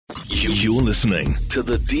You're listening to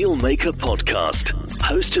the Dealmaker Podcast,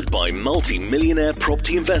 hosted by multi-millionaire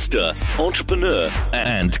property investor, entrepreneur,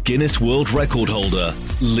 and Guinness World Record holder,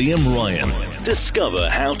 Liam Ryan. Discover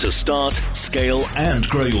how to start, scale, and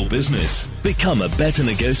grow your business. Become a better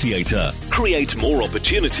negotiator, create more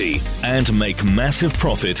opportunity, and make massive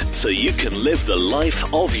profit so you can live the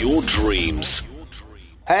life of your dreams.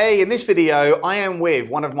 Hey, in this video, I am with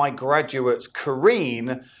one of my graduates,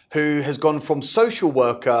 Kareen, who has gone from social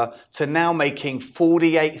worker to now making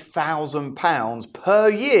 £48,000 per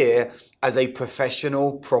year as a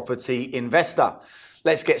professional property investor.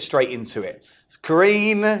 Let's get straight into it.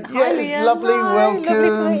 Kareen, yes, lovely, welcome. Lovely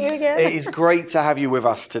to meet you again. It is great to have you with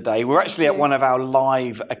us today. We're actually at one of our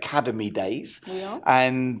live academy days. We are.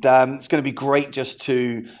 And it's going to be great just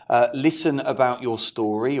to listen about your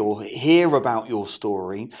story or hear about your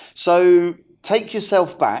story. So take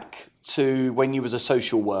yourself back to when you was a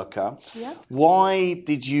social worker. Yeah. Why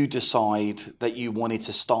did you decide that you wanted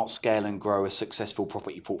to start, scale and grow a successful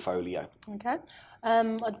property portfolio? Okay.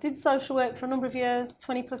 I did social work for a number of years,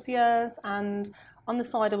 20 plus years, and on the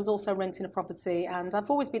side I was also renting a property, and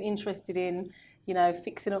I've always been interested in,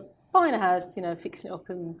 fixing up, buying a house, fixing it up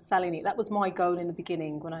and selling it. That was my goal in the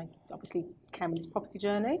beginning when I obviously came on this property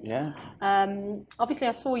journey. Yeah. Obviously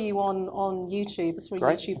I saw you on YouTube, I saw a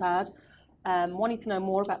Great. YouTube ad, wanted to know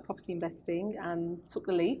more about property investing and took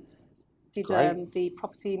the leap. Did the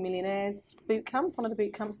Property Millionaires boot camp, one of the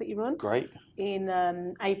boot camps that you run. Great. In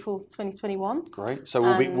April 2021. Great. So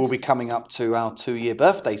we'll be coming up to our 2-year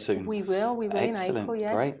birthday soon. We will Excellent. in April,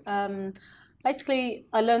 yes. Great. Basically,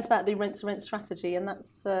 I learned about the rent-to-rent strategy, and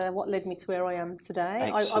that's what led me to where I am today.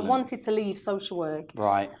 I wanted to leave social work,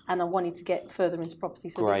 right, and I wanted to get further into property,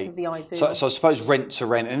 so Great. This was the idea. So I suppose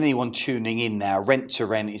rent-to-rent, and anyone tuning in now,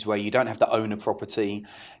 rent-to-rent is where you don't have to own a property.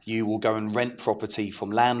 You will go and rent property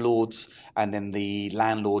from landlords, and then the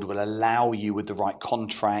landlord will allow you with the right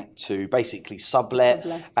contract to basically sublet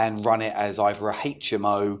and run it as either a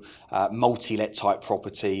HMO, multi-let type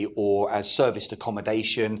property, or as serviced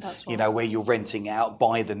accommodation, That's right. Where you're renting out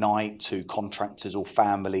by the night to contractors or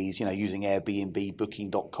families, using Airbnb,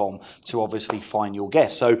 Booking.com to obviously find your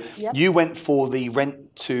guests. So you went for the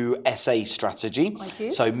rent to SA strategy. I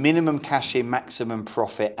did. So minimum cash in, maximum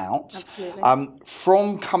profit out. Absolutely.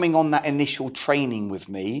 From coming on that initial training with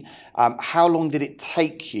me, how long did it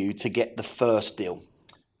take you to get the first deal?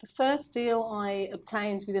 The first deal I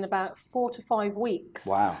obtained within about 4 to 5 weeks.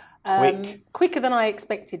 Wow. Quick. Quicker than I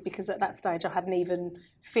expected, because at that stage I hadn't even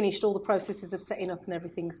finished all the processes of setting up and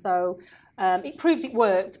everything. So it proved it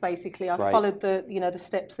worked. Basically, I followed the the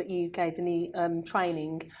steps that you gave in the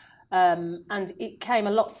training, and it came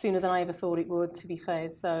a lot sooner than I ever thought it would. To be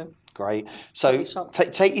fair, so. Great. So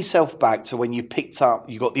take yourself back to when you got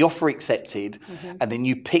the offer accepted, and then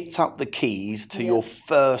you picked up the keys to your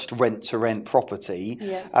first rent-to-rent property.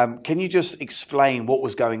 Yeah. Can you just explain what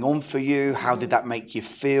was going on for you? How did that make you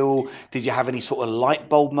feel? Did you have any sort of light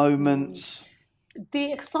bulb moments?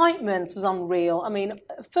 The excitement was unreal. I mean,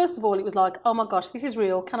 first of all, it was like, oh my gosh, this is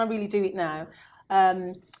real. Can I really do it now?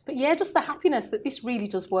 But yeah, just the happiness that this really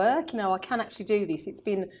does work. I can actually do this. It's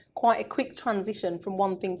been quite a quick transition from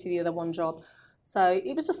one thing to the other, one job. So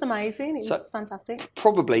it was just amazing. It was fantastic.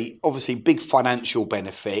 Probably, obviously, big financial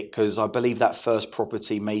benefit, because I believe that first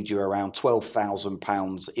property made you around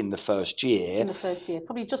 £12,000 in the first year. In the first year,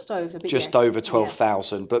 probably just over. But just over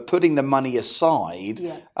 12,000. But putting the money aside,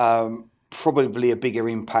 probably a bigger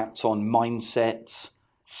impact on mindset,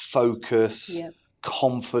 focus,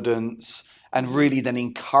 confidence, and really then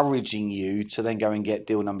encouraging you to then go and get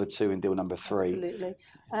deal number 2 and deal number 3. Absolutely.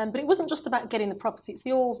 But it wasn't just about getting the property.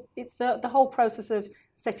 It's the whole process of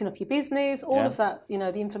setting up your business, all of that,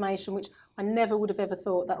 the information, which I never would have ever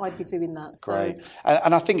thought that I'd be doing that. Great.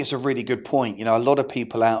 And I think it's a really good point. A lot of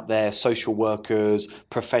people out there, social workers,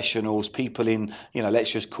 professionals, people in,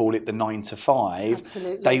 let's just call it the 9 to 5.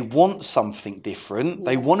 Absolutely. They want something different. Yeah.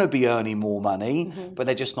 They want to be earning more money, but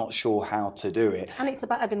they're just not sure how to do it. And it's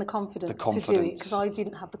about having the confidence to do it, because I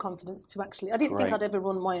didn't have the confidence to actually, I didn't think I'd ever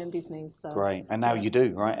run my own business. So. Great. And now you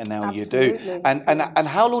do, right? And now Absolutely. You do. And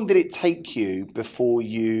how long did it take you before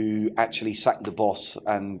you actually sacked the boss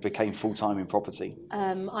and became full-time in property?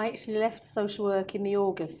 I actually left social work in the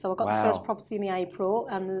August. So I got the first property in the April,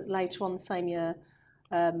 and later on the same year,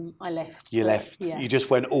 I left. You left? Yeah. You just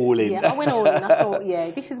went all in? Yeah, I went all in. I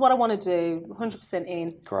thought, this is what I want to do, 100%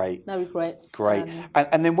 in. Great. No regrets. Great.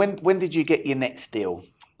 And then when did you get your next deal?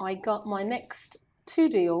 I got my next 2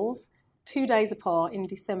 deals 2 days apart in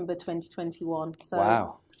December 2021. So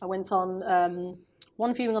I went on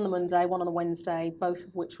one viewing on the Monday, one on the Wednesday, both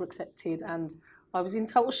of which were accepted, and I was in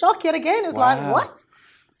total shock yet again. It was like, what?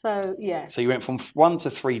 So, yeah. So you went from 1 to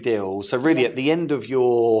 3 deals. So really at the end of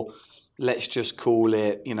your, let's just call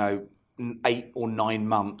it, 8 or 9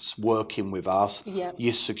 months working with us,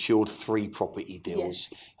 you secured 3 property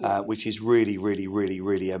deals, which is really, really, really,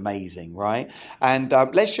 really amazing, right? And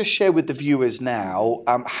let's just share with the viewers now,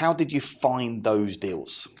 how did you find those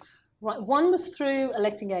deals? Right, one was through a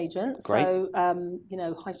letting agent, Great. so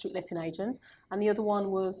high street letting agent, and the other one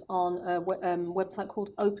was on a website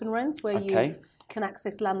called Open Rents, where you can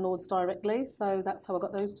access landlords directly. So that's how I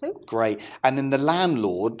got those 2. Great. And then the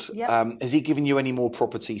landlord, has he given you any more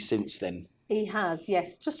property since then? He has,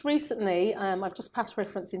 yes. Just recently, I've just passed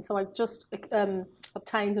referencing, so I've just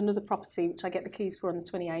obtained another property, which I get the keys for on the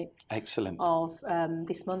 28th Excellent. of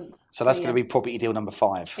this month. So that's going to be property deal number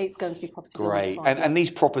 5. It's going to be property deal number 5. And these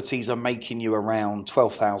properties are making you around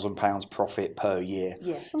 £12,000 profit per year.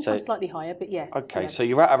 Yeah, sometimes slightly higher, but yes. Okay, so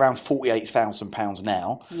you're at around £48,000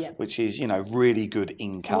 now, which is, really good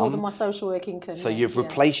income. It's more than my social work income. So you've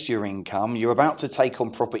replaced your income. You're about to take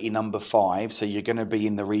on property number 5, so you're going to be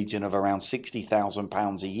in the region of around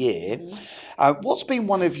 £60,000 a year. What's been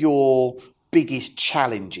one of your biggest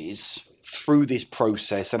challenges through this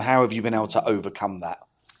process, and how have you been able to overcome that?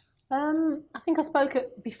 I think I spoke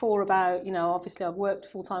before about, obviously I've worked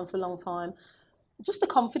full-time for a long time. Just the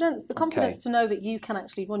confidence to know that you can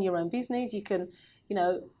actually run your own business. You can,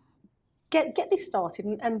 get this started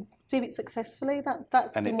and do it successfully.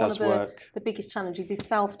 That's been one of the biggest challenges, is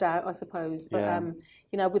self-doubt, I suppose. But,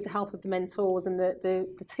 with the help of the mentors and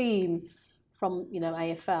the team from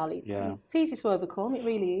AFL, it's easy to overcome. It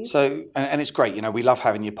really is. So, and it's great. We love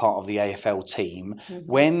having you part of the AFL team.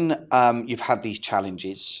 When you've had these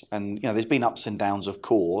challenges, and there's been ups and downs, of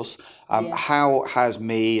course. How has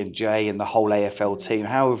me and Jay and the whole AFL team?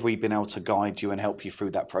 How have we been able to guide you and help you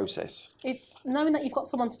through that process? It's knowing that you've got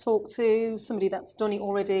someone to talk to, somebody that's done it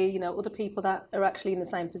already. Other people that are actually in the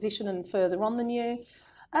same position and further on than you.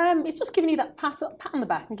 It's just giving you that pat on the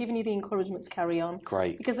back and giving you the encouragement to carry on.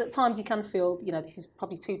 Great. Because at times you can feel, this is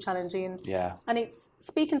probably too challenging. Yeah. And it's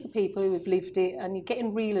speaking to people who have lived it, and you're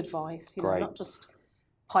getting real advice, not just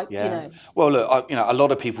hype, Well, look, a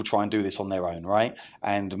lot of people try and do this on their own, right?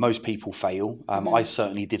 And most people fail. I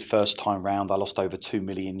certainly did first time round. I lost over €2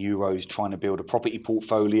 million trying to build a property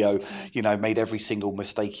portfolio, made every single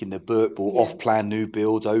mistake in the book, bought off-plan new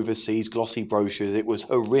builds, overseas, glossy brochures. It was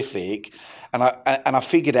horrific. And I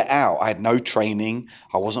figured it out. I had no training.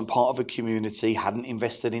 I wasn't part of a community, hadn't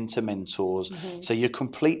invested into mentors. So you're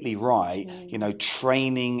completely right.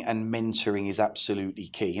 Training and mentoring is absolutely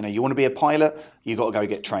key. You want to be a pilot, you got to go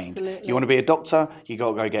get trained. Absolutely. You want to be a doctor, you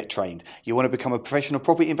got to go get trained. You want to become a professional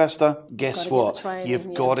property investor, guess what?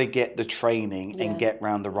 You've got to get the training and get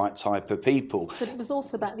around the right type of people. But it was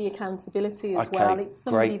also about the accountability as well. It's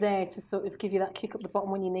somebody there to sort of give you that kick up the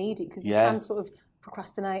bottom when you need it, because you can sort of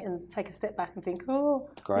procrastinate and take a step back and think, I'm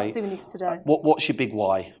not doing this today. What's your big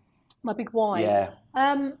why? My big why? Yeah.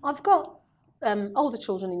 I've got older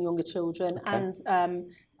children and younger children, and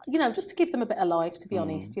just to give them a better life, to be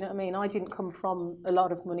honest. You know what I mean? I didn't come from a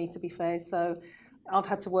lot of money, to be fair, so I've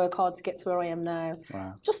had to work hard to get to where I am now.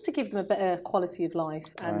 Wow. Just to give them a better quality of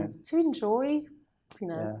life and to enjoy,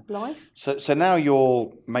 life. So now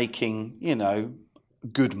you're making,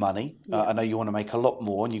 good money. I know you want to make a lot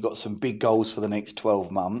more, and you've got some big goals for the next 12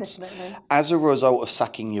 months. Definitely. As a result of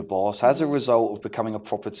sacking your boss, as a result of becoming a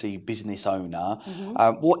property business owner,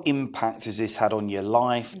 what impact has this had on your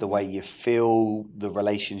life, the way you feel, the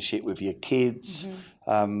relationship with your kids?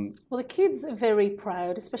 Well, the kids are very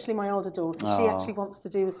proud, especially my older daughter. She actually wants to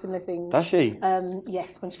do a similar thing. Does she?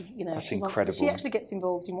 Yes, when she's, That's incredible. She actually gets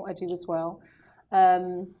involved in what I do as well.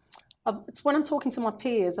 It's when I'm talking to my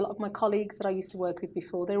peers, a lot of my colleagues that I used to work with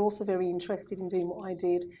before, they're also very interested in doing what I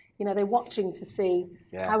did. They're watching to see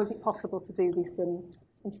how is it possible to do this and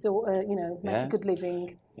still, make a good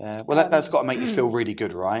living. Yeah, well, that's got to make you feel really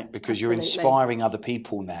good, right? Because you're inspiring other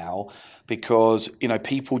people now, because,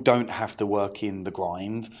 people don't have to work in the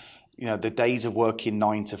grind. The days of working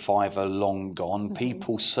 9 to 5 are long gone.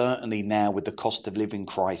 People certainly now, with the cost of living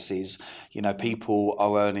crisis, people are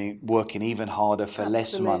working even harder for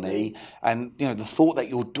less money. And, the thought that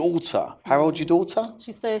your daughter, how old's your daughter?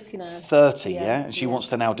 She's 30 now. 30, and she wants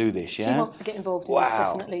to now do this, She wants to get involved in this,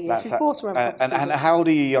 definitely. She's bought her own property. And how old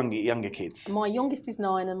are your younger kids? My youngest is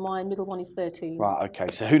 9 and my middle one is 13. Right, okay.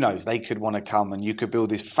 So who knows? They could want to come and you could build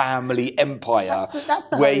this family empire that's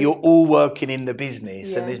the where hope. you're all working in the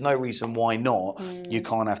business and there's no reason reason why not. You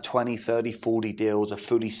can't have 20, 30, 40 deals, a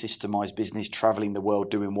fully systemized business, traveling the world,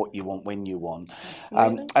 doing what you want when you want.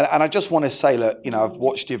 And I just want to say, look, I've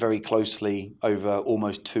watched you very closely over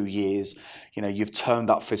almost 2 years. You've turned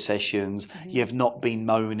up for sessions, you've not been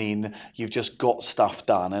moaning, you've just got stuff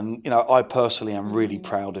done. And, I personally am really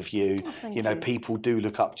proud of you. You. People do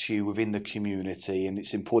look up to you within the community, and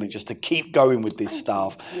it's important just to keep going with this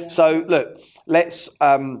stuff. Yeah. So, look, let's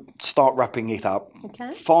start wrapping it up.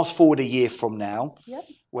 Okay. Fast forward a year from now,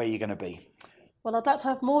 where are you going to be? Well, I'd like to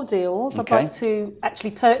have more deals. Okay. I'd like to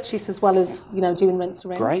actually purchase as well as, doing rent to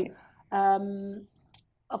rent. Great.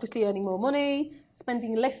 Obviously earning more money,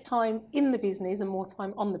 spending less time in the business and more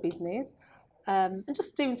time on the business. And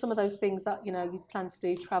just doing some of those things that, you plan to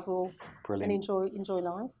do, travel. Brilliant. And enjoy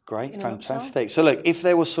life. Great, fantastic. So look, if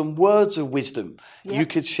there were some words of wisdom you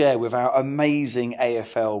could share with our amazing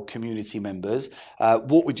AFL community members,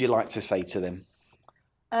 what would you like to say to them?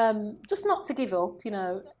 Just not to give up,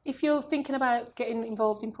 If you're thinking about getting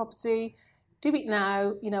involved in property, do it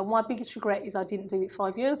now. My biggest regret is I didn't do it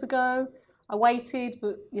 5 years ago. I waited,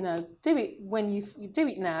 but, do it when you do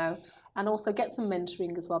it now. And also get some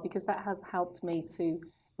mentoring as well, because that has helped me to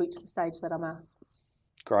reach the stage that I'm at.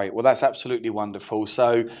 Great. Well, that's absolutely wonderful.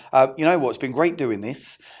 So, you know what? It's been great doing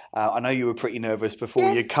this. I know you were pretty nervous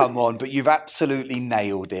before you come on, but you've absolutely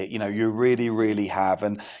nailed it. You really, really have.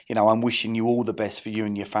 And, I'm wishing you all the best for you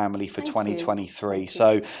and your family for 2023.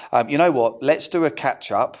 So, you know what? Let's do a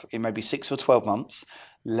catch up in maybe 6 or 12 months.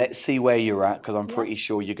 Let's see where you're at, because I'm pretty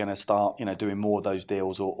sure you're going to start, doing more of those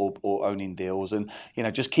deals or owning deals. And,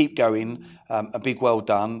 just keep going. A big well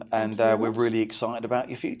done. And we're really excited about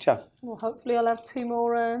your future. Well, hopefully I'll have 2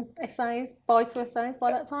 more essays, buy-to essays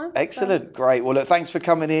by that time. Excellent. So. Great. Well, look, thanks for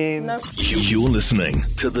coming in. No. You're listening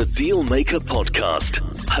to the Dealmaker podcast,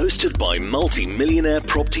 hosted by multi-millionaire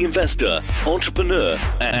property investor, entrepreneur,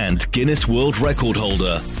 and Guinness World Record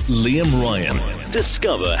holder, Liam Ryan.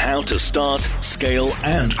 Discover how to start, scale,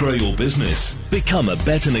 and grow your business. Become a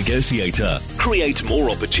better negotiator, create more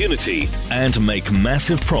opportunity, and make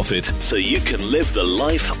massive profit so you can live the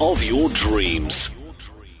life of your dreams.